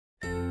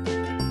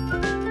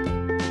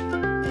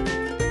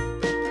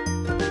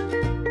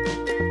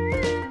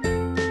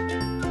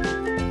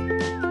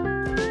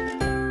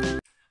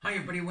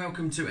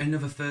welcome to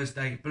another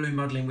Thursday balloon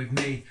modelling with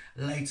me,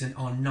 Leighton,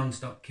 on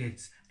Non-Stop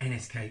Kids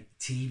NSK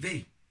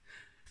TV.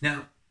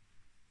 Now,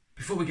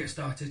 before we get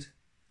started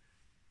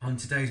on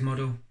today's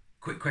model,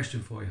 quick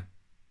question for you.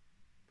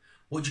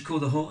 What do you call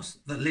the horse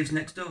that lives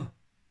next door?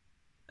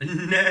 A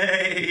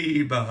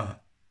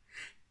neighbour.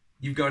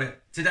 You've got it.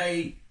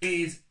 Today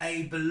is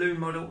a balloon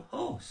model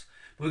horse.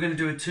 We're going to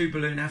do a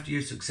 2-balloon after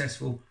your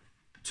successful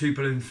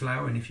 2-balloon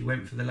flower, and if you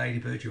went for the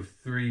ladybird, your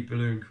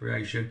 3-balloon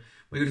creation.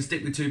 We're going to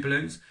stick with 2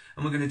 balloons,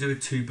 and we're going to do a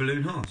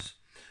 2-balloon horse.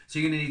 So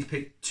you're going to need to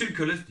pick 2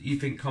 colours that you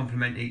think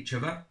complement each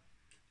other.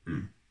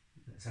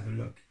 Let's have a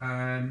look.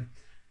 I'm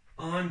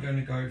going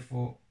to go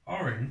for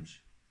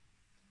orange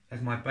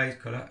as my base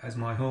colour, as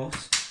my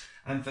horse.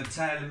 And for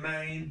tail and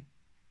mane,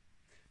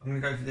 I'm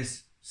going to go for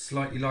this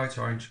slightly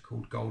lighter orange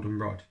called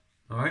goldenrod.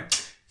 Alright,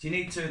 so you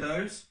need 2 of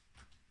those.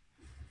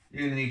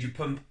 You're going to need your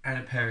pump and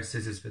a pair of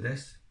scissors for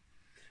this.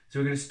 So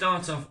we're going to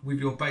start off with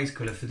your base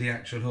colour for the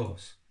actual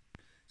horse.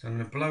 So I'm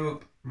going to blow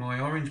up my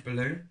orange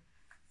balloon.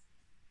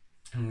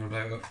 I'm going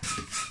to blow up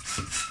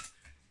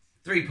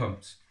 3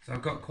 pumps. So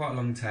I've got quite a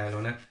long tail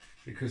on it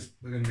because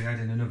we're going to be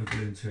adding another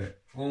balloon to it.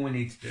 All we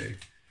need to do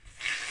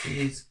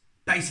is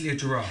basically a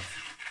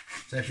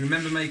giraffe. So if you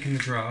remember making the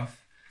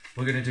giraffe,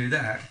 we're going to do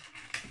that,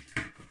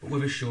 but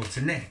with a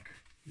shorter neck.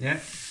 Yeah.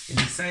 In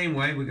the same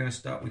way, we're going to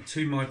start with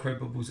 2 micro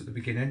bubbles at the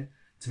beginning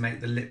to make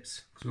the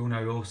lips, because we all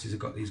know horses have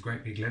got these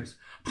great big lips.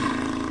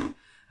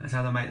 That's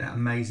how they make that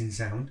amazing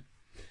sound.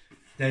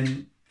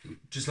 Then,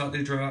 just like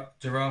the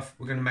giraffe,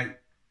 we're going to make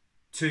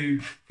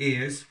 2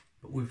 ears,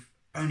 but with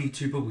only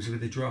 2 bubbles.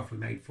 With the giraffe, we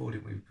made 4,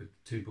 didn't we? We put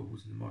 2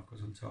 bubbles and the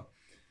micros on top.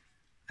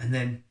 And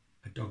then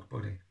a dog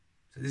body.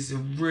 So this is a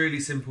really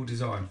simple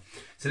design.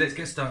 So let's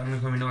get started. I'm going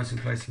to come in nice and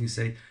close, and you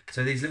see.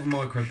 So these little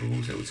micro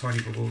bubbles, little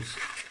tiny bubbles.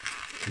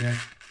 Yeah,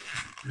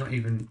 not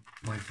even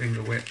my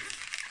finger width.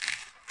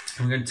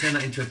 And we're going to turn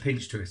that into a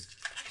pinch twist.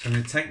 So I'm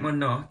going to take my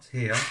knot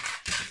here.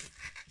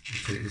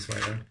 Put it this way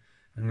then.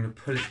 I'm going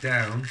to pull it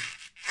down.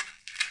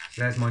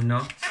 So there's my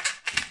knot.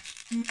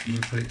 I'm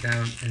going to pull it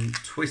down and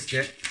twist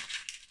it.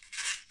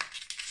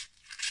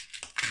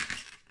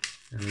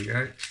 There we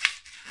go.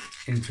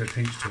 Into a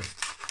pinch twist.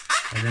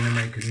 And then I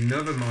make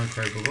another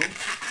micro bubble.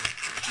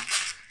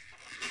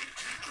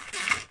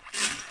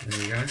 There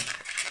we go.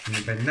 I'm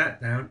going to bend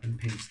that down and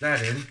pinch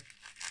that in.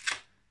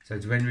 So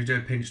when we do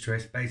a pinch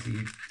twist,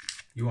 basically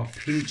you are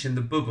pinching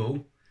the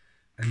bubble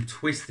and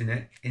twisting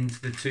it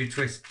into the 2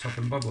 twists, top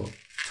and bottom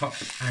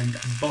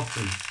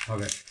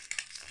of it.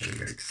 There we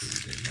go,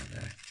 because we're doing that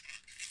there.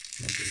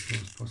 Make it as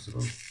small as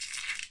possible.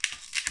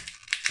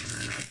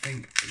 And I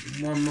think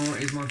 1 more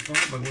is my fault,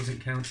 but I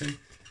wasn't counting. So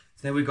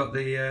then we've got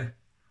the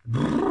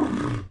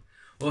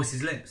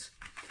horse's lips.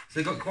 So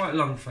they've got quite a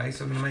long face,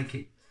 so I'm going to make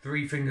it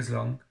 3 fingers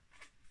long.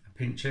 I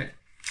pinch it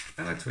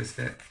and I twist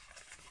it.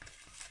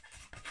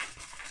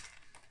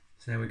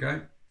 So there we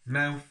go.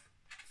 Mouth,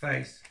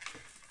 face.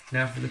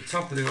 Now for the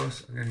top of the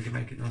horse, I'm going to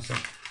make it nice up.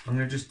 I'm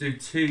going to just do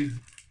 2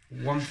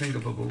 1-finger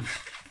bubbles.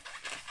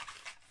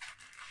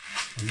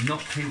 I'm not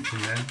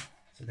pinching them,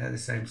 so they're the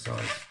same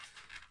size.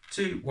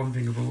 2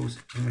 1-finger bubbles.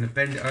 I'm going to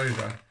bend it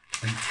over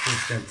and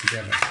twist them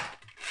together.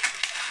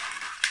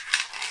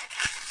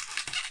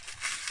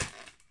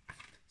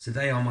 So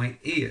they are my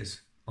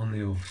ears on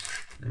the horse.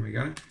 There we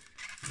go.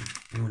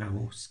 You all know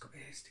horses got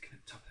ears sticking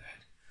at the top of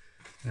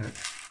their head. Now,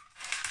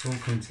 it's all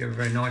coming together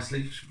very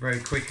nicely, very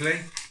quickly.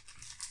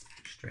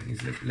 Straighten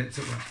his lips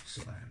up. Well, I'll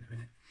sort that out in a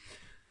minute.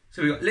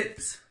 So we've got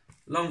lips,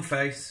 long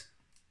face,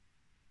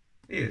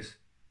 ears.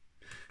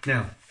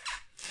 Now,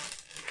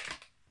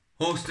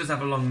 horse does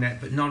have a long neck,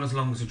 but not as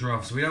long as a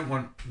giraffe, so we don't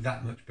want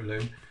that much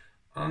balloon.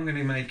 I'm going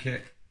to make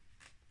it,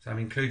 so I'm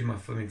including my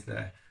thumb into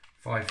there,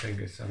 5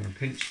 fingers. So I'm going to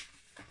pinch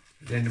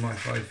at the end of my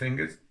 5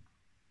 fingers.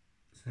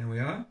 So there we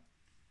are.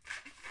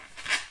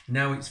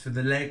 Now it's for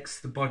the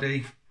legs, the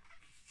body,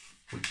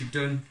 which you've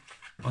done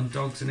on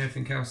dogs and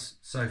everything else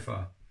so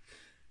far.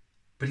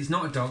 But it's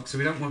not a dog, so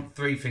we don't want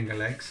 3-finger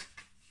legs.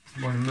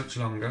 We want them much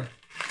longer.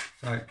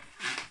 So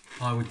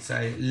I would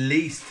say at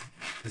least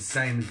the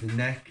same as the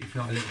neck, if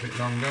not a little bit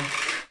longer.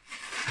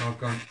 So I've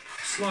gone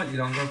slightly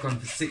longer. I've gone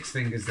for 6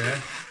 fingers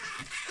there.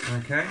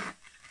 Okay.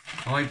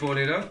 Eyeball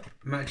it up,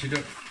 match it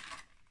up,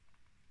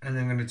 and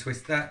then I'm going to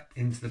twist that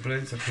into the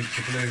balloon. So pinch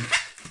the balloon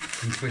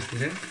and twist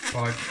it in.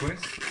 5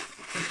 twists.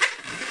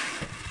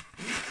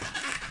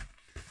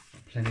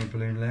 Plenty of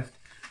balloon left.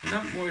 I'm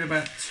not worried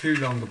about too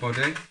long a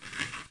body.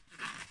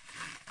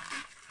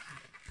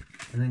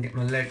 And then get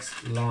my legs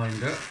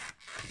lined up.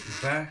 Get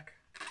the back.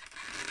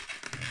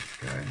 Let's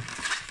go.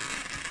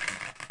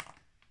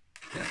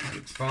 Yeah, that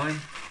looks fine.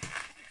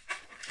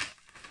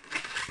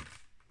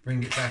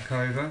 Bring it back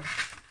over.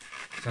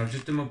 So I've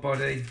just done my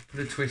body,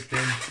 put a twist in,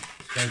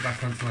 just go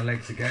back onto my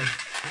legs again.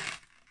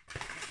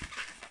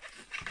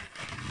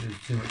 There's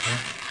too much there.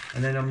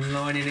 And then I'm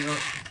lining it up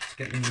to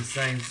get them the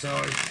same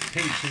size,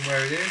 pinching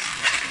where it is,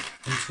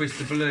 and twist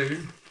the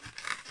balloon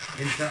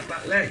into that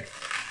back leg.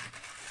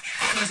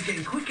 You guys are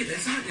getting quick at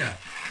this, aren't you?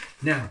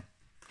 Now,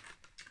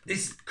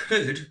 this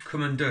could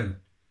come undone.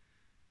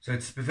 So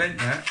to prevent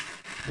that,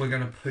 we're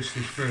going to push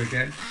this through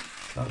again,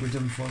 like we've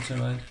done before.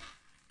 Turn around,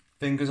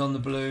 fingers on the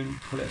balloon,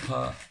 pull it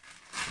apart,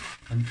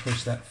 and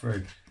push that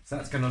through. So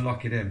that's going to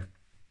lock it in.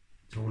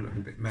 It's all looking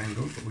a bit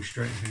mangled, but we'll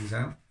straighten things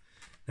out.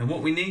 Now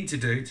what we need to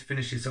do to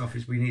finish this off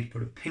is we need to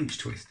put a pinch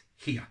twist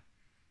here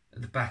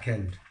at the back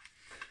end.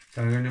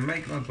 So I'm going to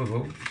make my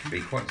bubble. It can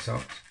be quite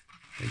soft.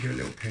 So give it a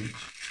little pinch.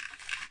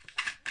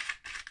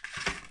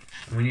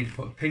 And we need to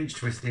put a pinch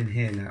twist in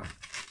here now.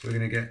 So we're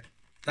going to get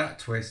that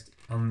twist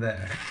on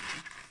there.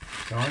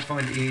 So I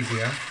find it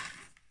easier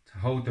to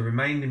hold the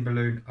remaining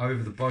balloon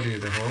over the body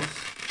of the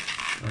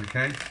horse.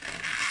 Okay.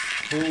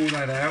 Pull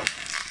that out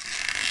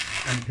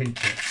and pinch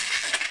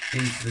it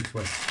into the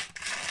twist.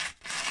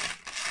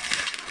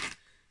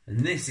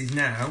 And this is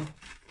now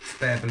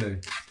spare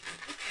balloon.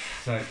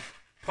 So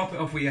pop it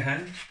off with your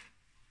hand.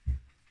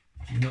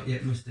 If you've not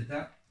yet mastered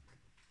that.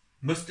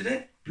 Mastered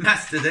it?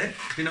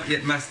 If you've not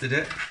yet mastered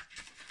it,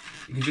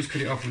 you can just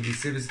cut it off with your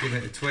scissors, give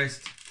it a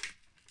twist.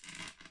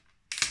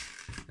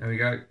 There we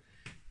go.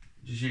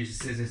 Just use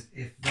your scissors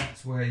if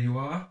that's where you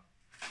are.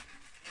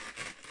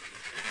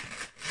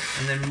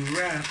 And then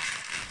wrap,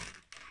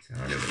 so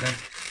a little bit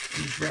left,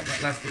 and just wrap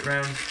that last bit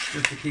round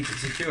just to keep it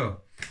secure.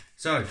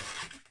 So,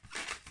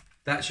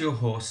 that's your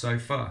horse so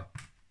far.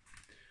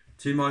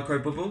 2 micro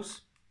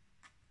bubbles,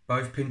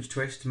 both pinch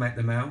twist to make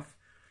the mouth.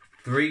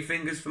 3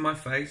 fingers for my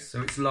face,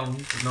 so it's long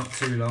but not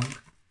too long.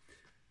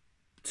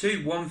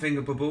 2 1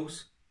 finger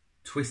bubbles,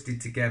 twisted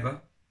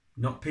together,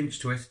 not pinch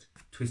twist,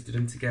 twisted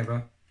them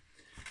together.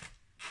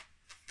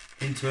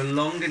 Into a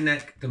longer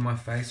neck than my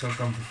face, so I've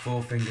gone for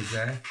 4 fingers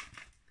there.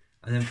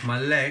 And then for my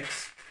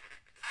legs,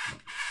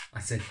 I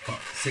said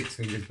 6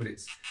 fingers, but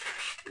it's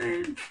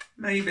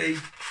maybe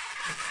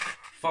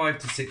 5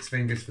 to 6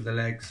 fingers for the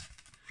legs.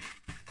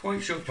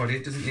 Quite short body,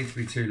 it doesn't need to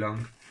be too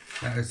long.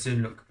 That will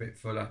soon look a bit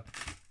fuller.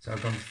 So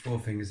I've gone for 4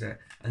 fingers there,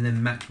 and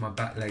then match my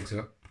back legs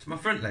up to my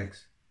front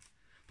legs.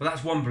 But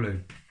that's one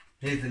balloon.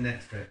 Here's the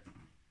next bit.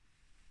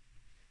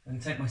 I'm going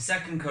to take my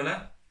second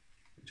colour,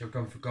 which I've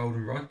gone for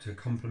goldenrod to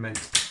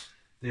complement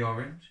the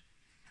orange.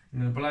 I'm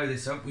going to blow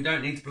this up. We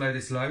don't need to blow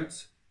this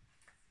loads.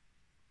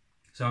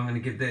 So I'm going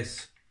to give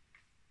this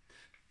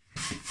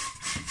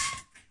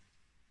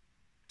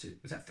 2,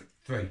 was that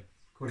 3?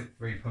 Call it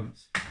 3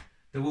 pumps.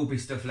 There will be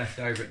stuff left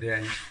over at the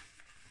end.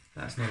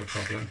 That's not a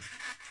problem.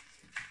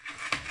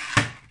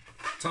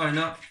 Tighten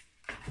up,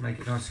 make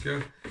it nice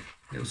secure.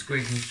 Little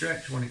squeeze and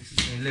stretch. Want it to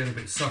be a little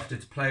bit softer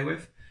to play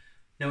with.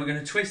 Now we're going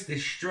to twist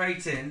this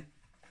straight in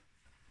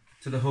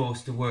to the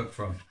horse to work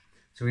from.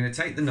 So we're going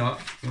to take the knot,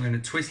 and we're going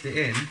to twist it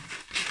in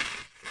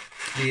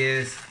the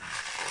ears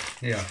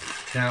here.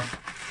 Now,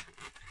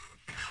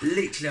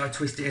 literally I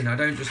twist it in. I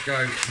don't just go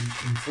and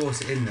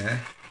force it in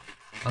there.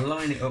 I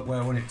line it up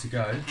where I want it to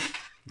go.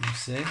 You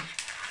see?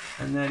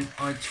 And then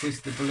I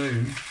twist the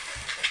balloon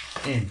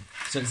in.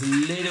 So it's a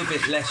little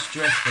bit less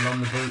stressful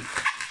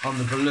on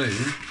the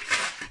balloon.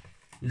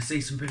 You'll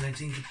see some people, they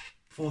need to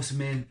force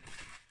them in.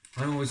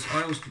 I always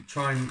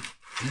try and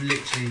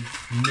literally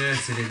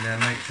nurse it in there,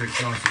 make sure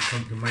it's nice and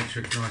comfortable, make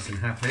sure it's nice and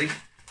happy.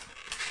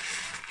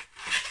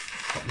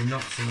 Pop the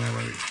knot somewhere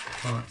where you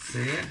can't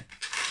see it.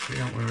 We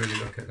don't want to really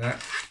look at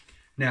that.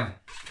 Now,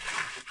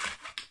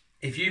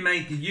 if you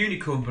made the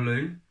unicorn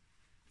balloon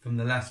from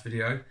the last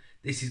video,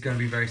 this is going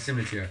to be very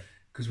similar to you,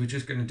 because we're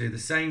just going to do the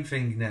same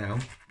thing now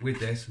with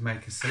this,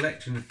 make a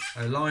selection,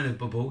 a line of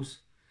bubbles,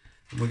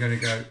 and we're going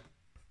to go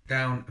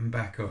down and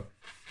back up.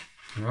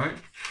 All right?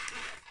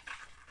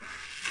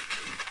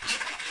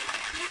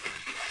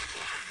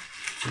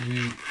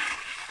 2,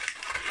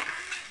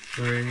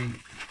 3,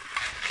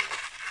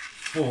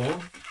 4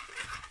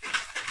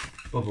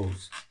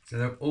 bubbles. So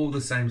they're all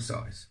the same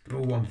size, they're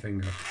all 1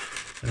 finger.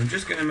 And I'm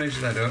just going to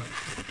measure that up,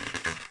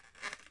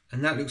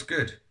 and that looks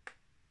good.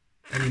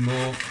 Any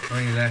more,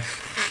 any less,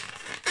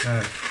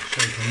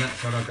 shape on that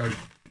side, I'll go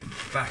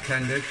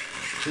back-handed.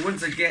 So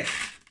once I get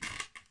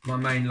my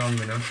mane long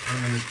enough,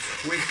 I'm going to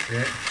twist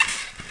it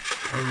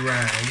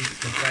around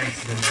the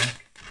base of the neck,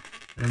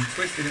 and I'm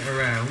twisting it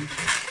around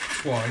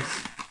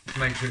twice to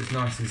make sure it's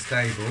nice and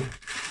stable,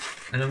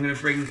 and I'm going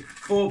to bring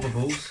 4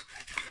 bubbles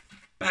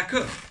back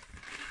up.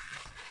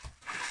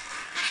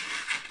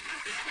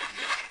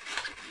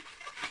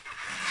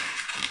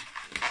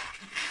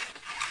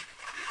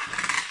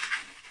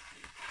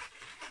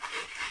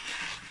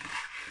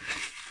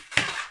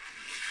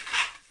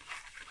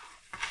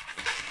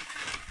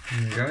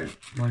 There you go,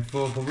 my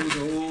 4 bubbles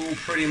are all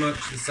pretty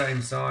much the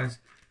same size,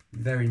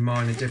 very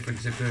minor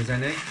difference if there's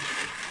any.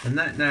 And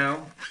that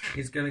now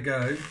is going to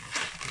go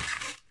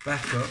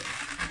back up,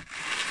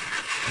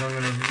 and I'm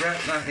going to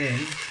wrap that in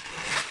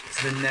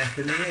to the neck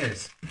and the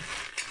ears.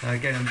 Now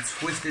again, I'm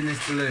twisting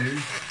this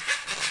balloon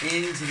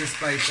into the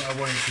space that I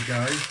want it to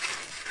go,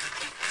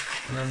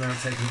 and I'm now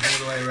taking it all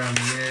the way around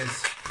the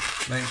ears,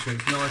 make sure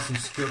it's nice and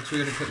secure, because we're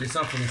going to put this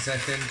off in a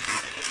second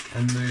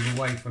and move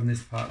away from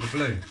this part of the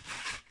balloon.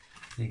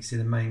 You can see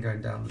the mane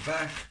going down the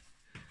back.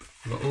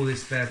 We've got all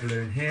this spare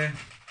balloon here.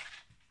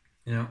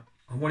 Now,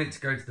 I want it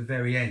to go to the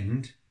very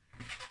end,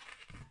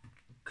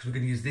 because we're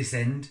going to use this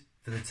end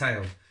for the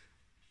tail.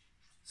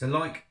 So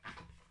like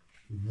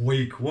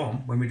week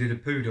 1, when we did a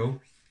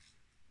poodle,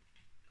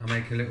 I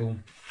make a little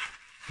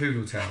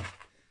poodle tail.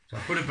 So I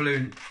put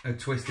a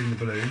twist in the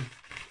balloon,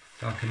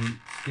 so I can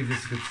give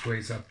this a good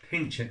squeeze. So I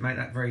pinch it, make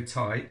that very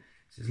tight.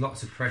 So there's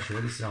lots of pressure.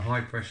 This is a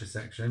high pressure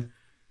section.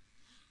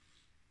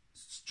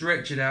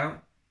 Stretch it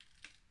out.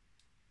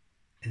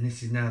 And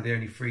this is now the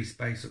only free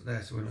space up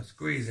there. So when I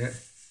squeeze it,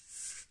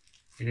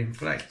 it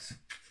inflates.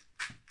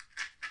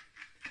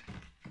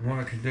 And what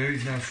I can do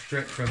is now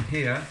stretch from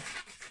here,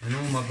 and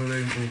all my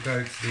balloon will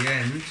go to the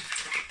end.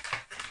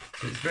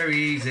 So it's very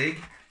easy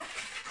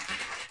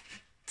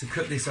to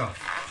cut this off.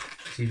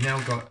 So you've now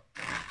got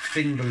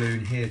thin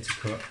balloon here to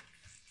cut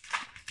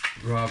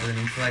rather than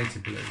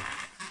inflated balloon.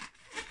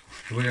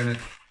 So we're going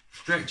to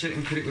stretch it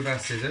and cut it with our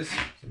scissors. So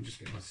I'm just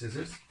getting my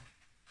scissors.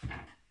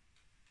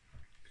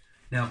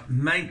 Now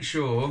make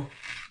sure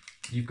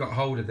you've got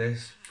hold of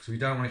this because we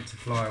don't want it to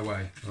fly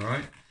away.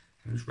 Alright,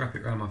 so just wrap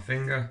it around my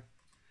finger,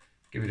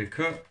 give it a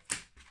cut.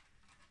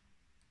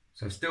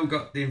 So I've still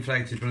got the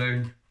inflated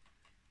balloon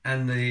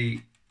and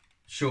the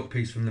short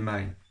piece from the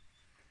main.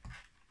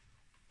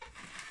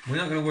 We're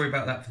not going to worry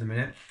about that for the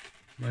minute.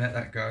 We'll let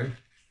that go.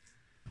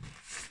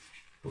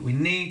 But we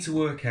need to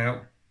work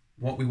out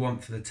what we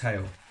want for the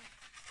tail.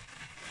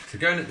 So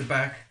going at the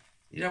back,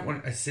 you don't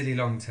want a silly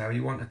long tail.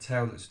 You want a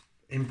tail that's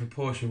in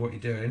proportion with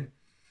what you're doing.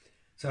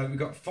 So we've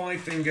got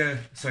 6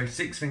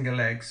 finger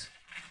legs.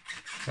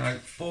 So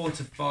 4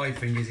 to 5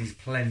 fingers is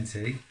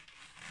plenty.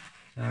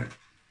 So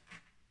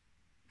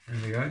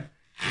there we go.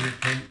 Give it a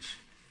pinch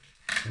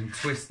and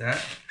twist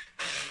that.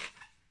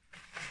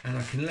 And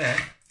I can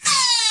let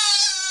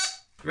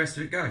the rest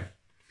of it go.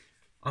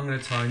 I'm going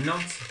to tie a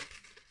knot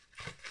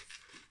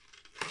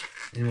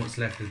in what's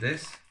left of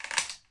this.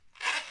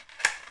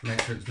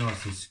 Make sure it's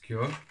nice and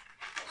secure.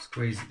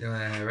 Squeeze the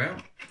hair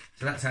out.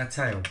 So that's our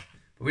tail.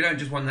 But we don't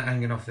just want that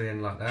hanging off the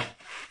end like that.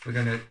 We're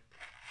going to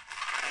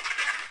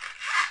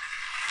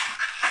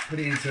put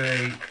it into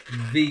a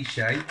V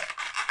shape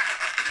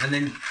and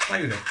then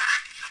play with it.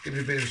 Give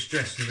it a bit of a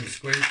stretch, a bit of a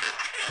squeeze.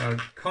 So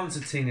I've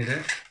concertinaed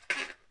it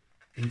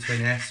into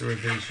an S or a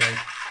V shape,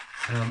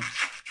 and I'm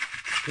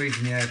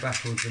squeezing the air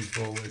backwards and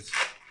forwards.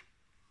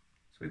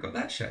 So we've got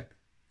that shape.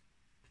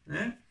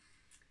 Yeah?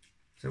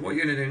 So what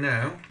you're going to do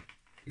now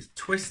is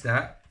twist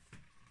that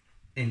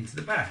into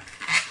the back.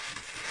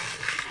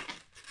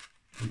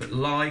 But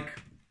like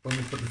when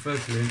we put the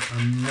first one in,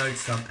 I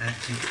notice I'm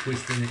actually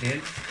twisting it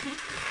in.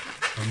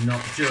 I'm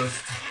not just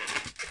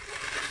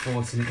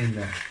forcing it in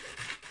there.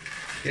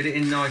 Get it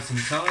in nice and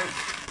tight.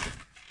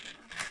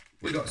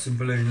 We've got some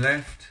balloon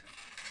left.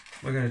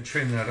 We're going to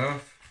trim that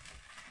off.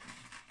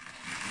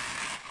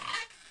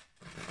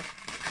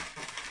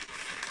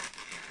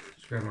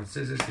 Just grab my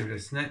scissors, give it a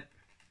snip.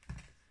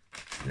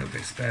 A little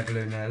bit of spare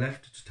balloon there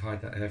left. Just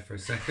hide that there for a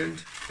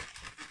second.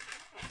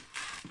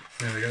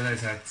 There we go,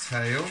 there's our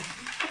tail.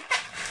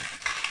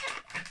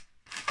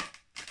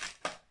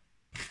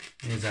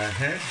 Here's our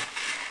head.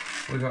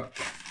 We've got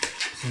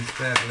some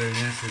spare balloon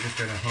there, so we're just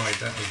going to hide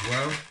that as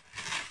well.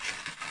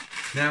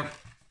 Now,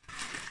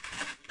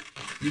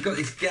 you've got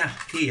this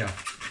gap here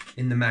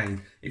in the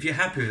main. If you're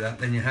happy with that,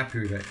 then you're happy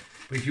with it.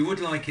 But if you would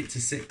like it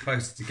to sit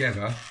closer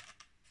together,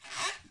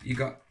 you've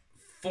got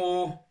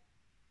 4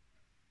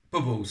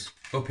 bubbles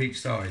up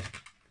each side.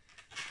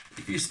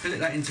 If you split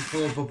that into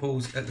 4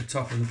 bubbles at the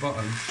top and the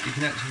bottom, you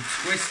can actually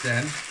twist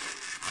them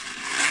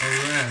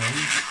around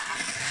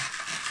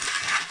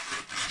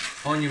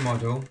on your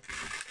model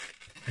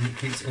and it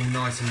keeps it all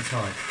nice and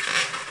tight.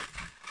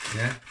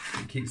 Yeah,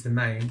 it keeps the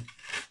main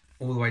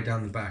all the way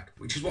down the back,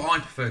 which is what I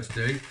prefer to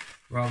do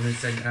rather than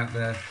send it out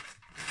there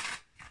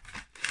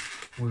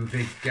with a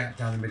big gap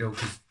down the middle,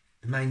 because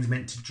the main's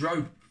meant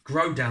to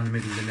grow down the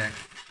middle of the neck.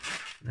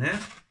 Yeah,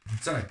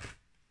 so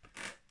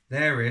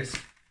there is,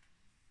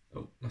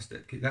 oh, lost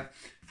it, keep that.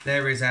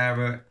 There is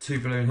our 2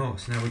 balloon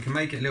horse. Now we can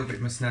make it a little bit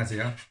more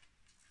snazzier,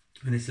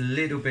 and it's a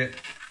little bit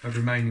of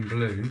remaining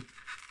balloon.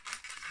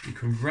 You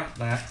can wrap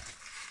that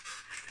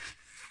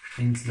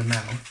into the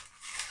mouth.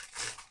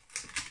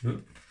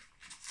 Oop.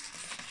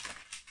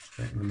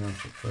 Straighten the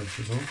mouth up first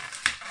of all.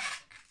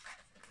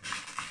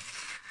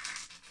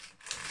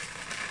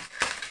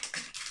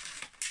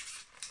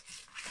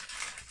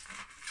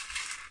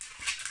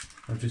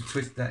 I'll just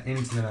twist that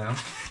into the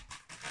mouth,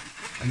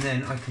 and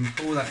then I can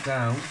pull that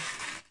down.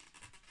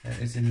 There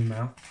it is in the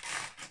mouth.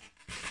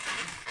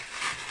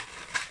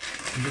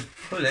 And just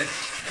pull it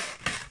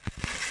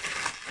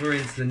through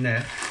into the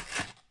neck,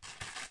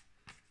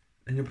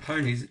 and your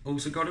pony's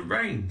also got a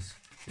reins.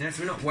 Yeah,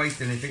 so we're not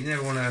wasting anything. You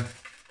never want to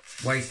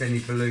waste any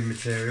balloon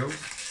materials.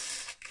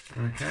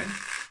 Okay.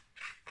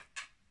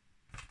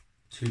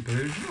 2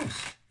 balloon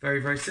horse. Very,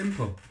 very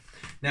simple.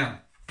 Now,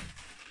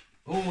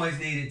 always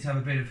need it to have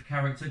a bit of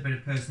character, a bit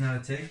of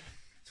personality.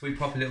 So we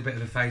pop a little bit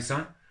of a face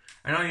on.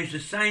 And I use the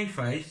same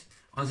face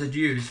as I'd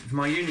use for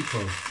my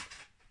unicorn.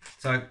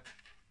 So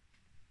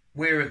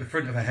we're at the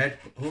front of her head,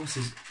 but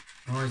horse's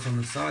eyes on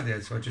the side of the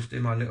head. So I just do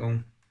my little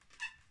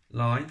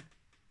line.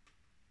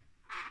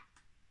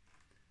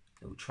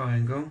 Little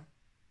triangle.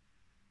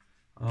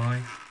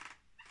 Eye.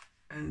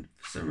 And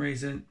for some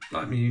reason,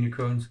 like my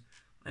unicorns,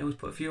 I always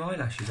put a few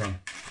eyelashes on.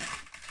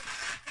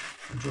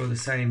 I'll draw the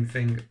same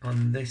thing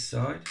on this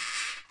side.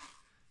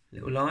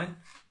 Little line.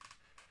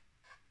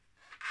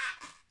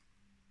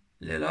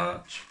 Little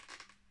arch.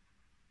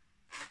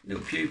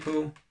 Little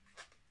pupil.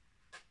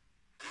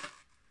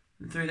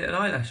 And 3 little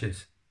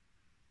eyelashes.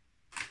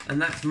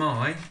 And that's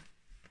my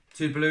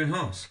 2 balloon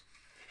horse.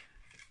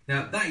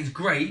 Now that is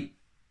great.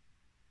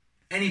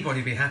 Anybody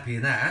would be happy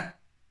with that.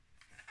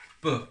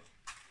 But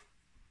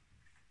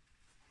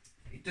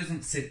it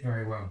doesn't sit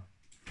very well.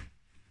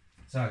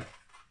 So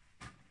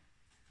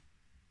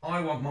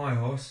I want my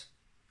horse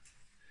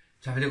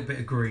to have a little bit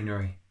of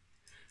greenery.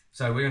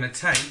 So we're going to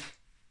take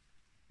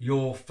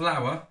your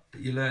flower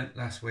that you learnt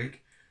last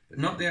week, but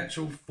not the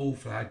actual full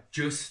flower,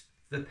 just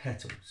the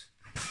petals.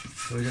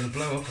 So we're going to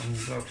blow up, I'm going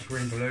to blow up the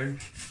green balloon.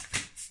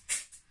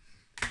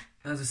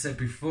 As I said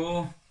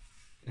before,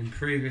 in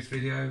previous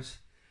videos,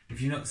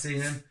 if you've not seen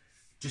them,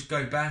 just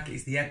go back,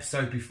 it's the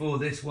episode before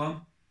this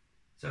one.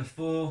 So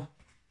 4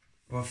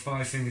 or a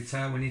 5 finger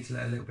tail, we need to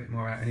let a little bit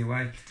more out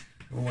anyway.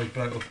 Always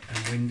blow it up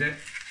and wind it.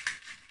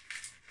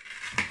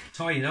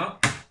 Tie your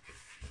knot,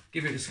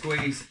 give it a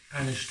squeeze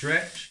and a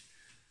stretch,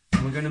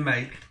 and we're going to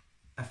make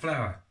a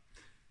flower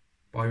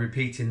by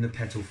repeating the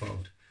petal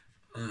fold.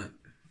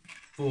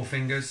 4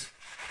 fingers,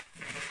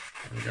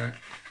 there we go,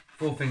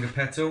 4 finger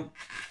petal,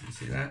 you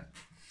see that?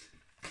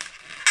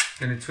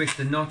 Going to twist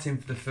the knot in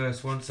for the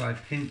first one, so I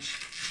pinch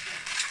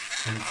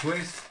and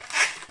twist,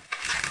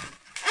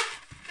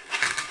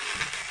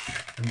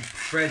 and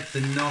thread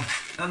the knot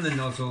and the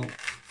nozzle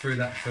through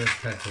that first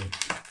petal.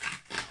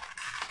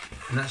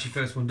 And that's your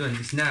first one done.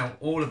 It's now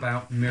all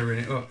about mirroring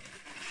it up.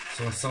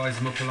 So I size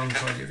them up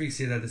alongside it. If you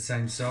see they're the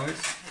same size,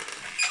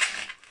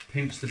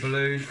 pinch the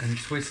balloon and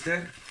twist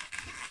it,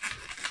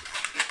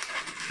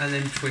 and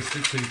then twist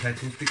the 2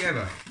 petals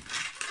together,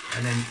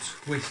 and then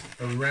twist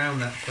around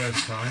that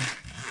first time,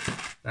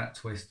 that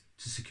twist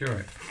to secure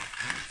it.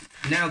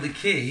 Now the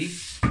key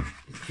is to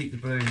keep the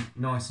balloon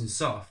nice and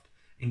soft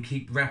and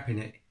keep wrapping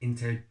it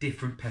into a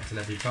different petal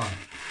every time.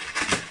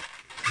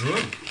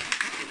 Whoa.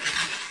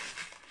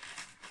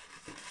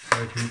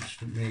 So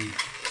pinch me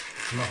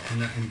locking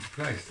that into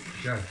place.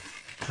 There you go.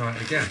 Try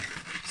it again.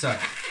 So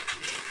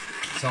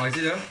size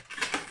it up.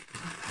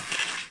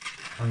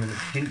 I'm going to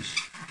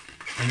pinch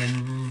and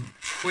then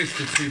twist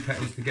the 2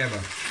 petals together.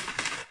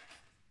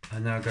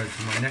 And now go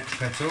to my next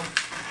petal.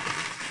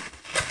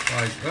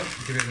 Size it up,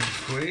 give it a little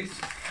squeeze.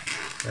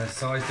 They're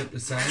sized up the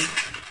same.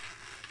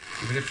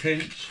 Give it a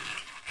pinch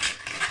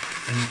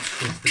and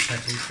twist the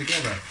petals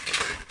together.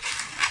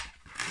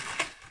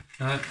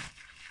 Now,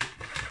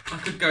 I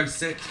could go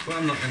 6, but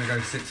I'm not going to go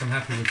 6. I'm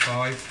happy with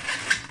 5.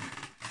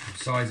 I'm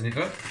sizing it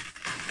up,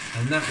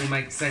 and that will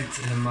make sense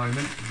in a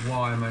moment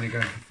why I'm only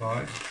going for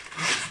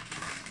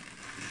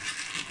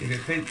 5. Give it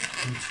a pinch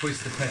and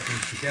twist the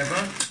petals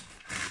together.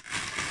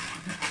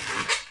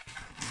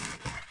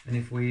 And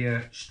if we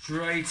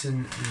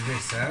straighten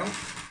this out,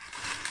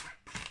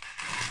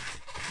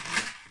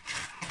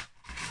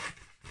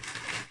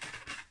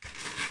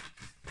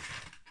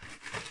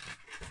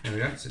 there we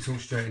go, so it's all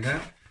straightened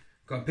out.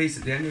 Got a piece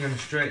at the end, we're going to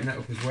straighten that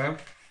up as well,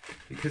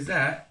 because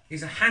that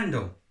is a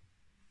handle,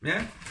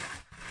 yeah?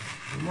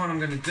 And what I'm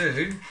going to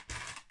do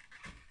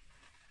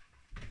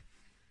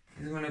is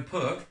I'm going to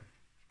put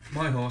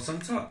my horse on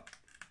top.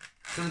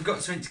 So they've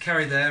got something to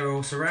carry their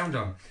horse around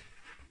on.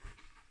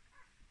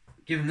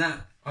 Give them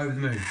that, over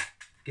the moon.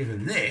 Give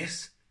them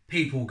this,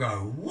 people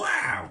go,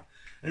 wow!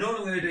 And all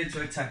I'm going to do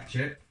to attach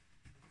it,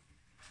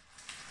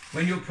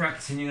 when you're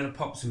practicing, you're going to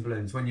pop some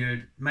balloons. When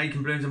you're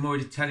making balloons, I'm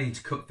already telling you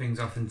to cut things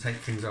off and take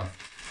things off.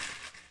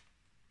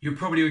 You'll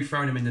probably be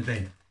throwing them in the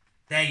bin.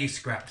 They're your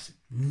scraps.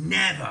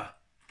 Never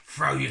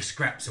throw your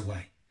scraps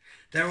away.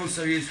 They're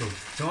also useful.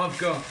 So I've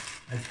got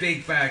a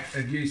big bag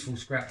of useful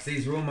scraps.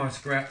 These are all my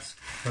scraps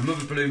from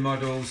other balloon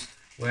models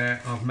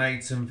where I've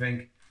made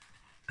something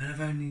and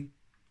I've only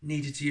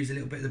needed to use a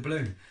little bit of the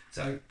balloon.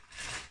 So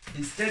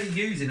instead of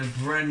using a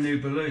brand new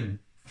balloon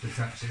to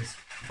attach this,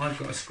 I've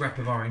got a scrap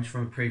of orange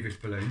from a previous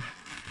balloon.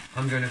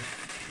 I'm going to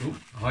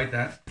hide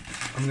that.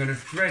 I'm going to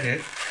thread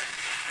it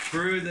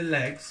through the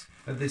legs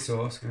of this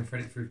horse. I'm going to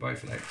thread it through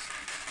both legs.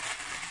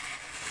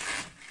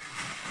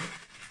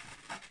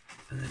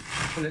 And then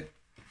pull it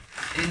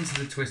into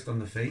the twist on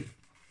the feet,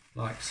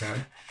 like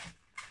so.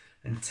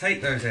 And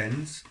take those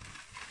ends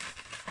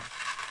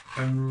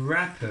and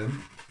wrap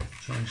them.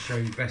 Try and show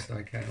you best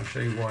I can. I'll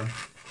show you one.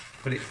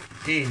 Put it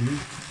in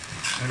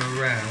and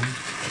around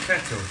the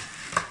petal.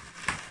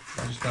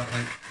 I'll just start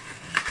like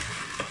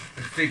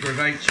a figure of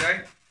 8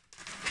 shape.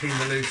 Pin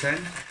the loose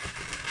end.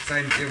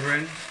 Same at the other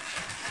end.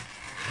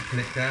 Pull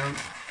it down.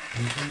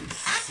 And you can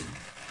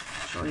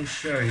try and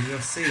show you. You'll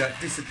see that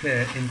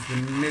disappear into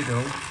the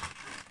middle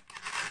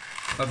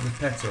of the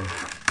petal.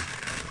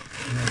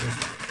 And I'll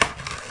just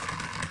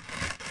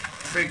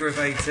figure of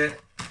 8 it.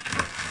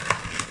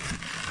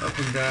 Up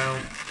and down.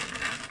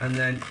 And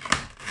then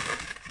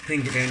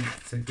ping it in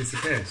so it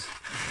disappears.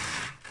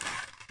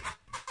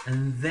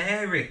 And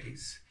there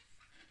is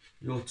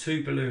your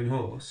 2 balloon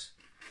horse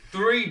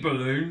 3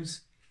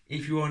 balloons,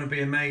 if you want to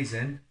be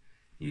amazing,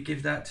 you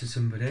give that to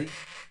somebody,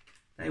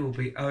 they will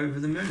be over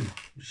the moon.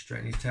 Just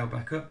straighten his tail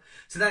back up.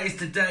 So that is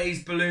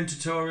today's balloon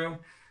tutorial.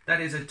 That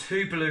is a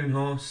 2 balloon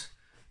horse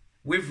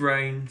with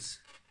reins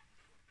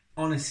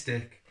on a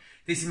stick.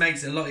 This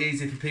makes it a lot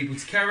easier for people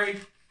to carry.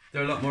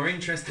 They're a lot more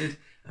interested.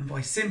 And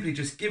by simply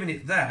just giving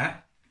it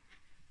that,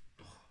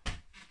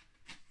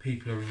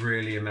 people are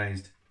really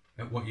amazed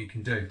at what you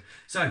can do.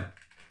 So,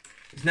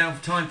 it's now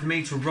time for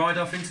me to ride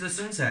off into the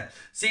sunset.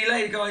 See you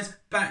later, guys.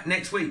 Back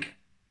next week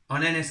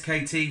on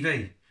NSK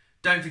TV.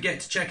 Don't forget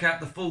to check out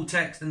the full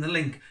text and the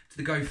link to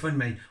the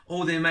GoFundMe.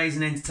 All the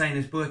amazing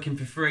entertainers working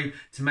for free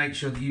to make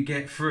sure that you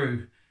get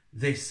through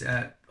this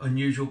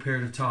unusual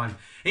period of time.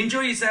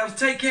 Enjoy yourselves.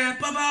 Take care.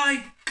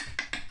 Bye-bye.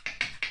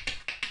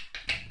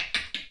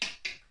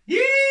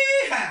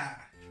 Yeah!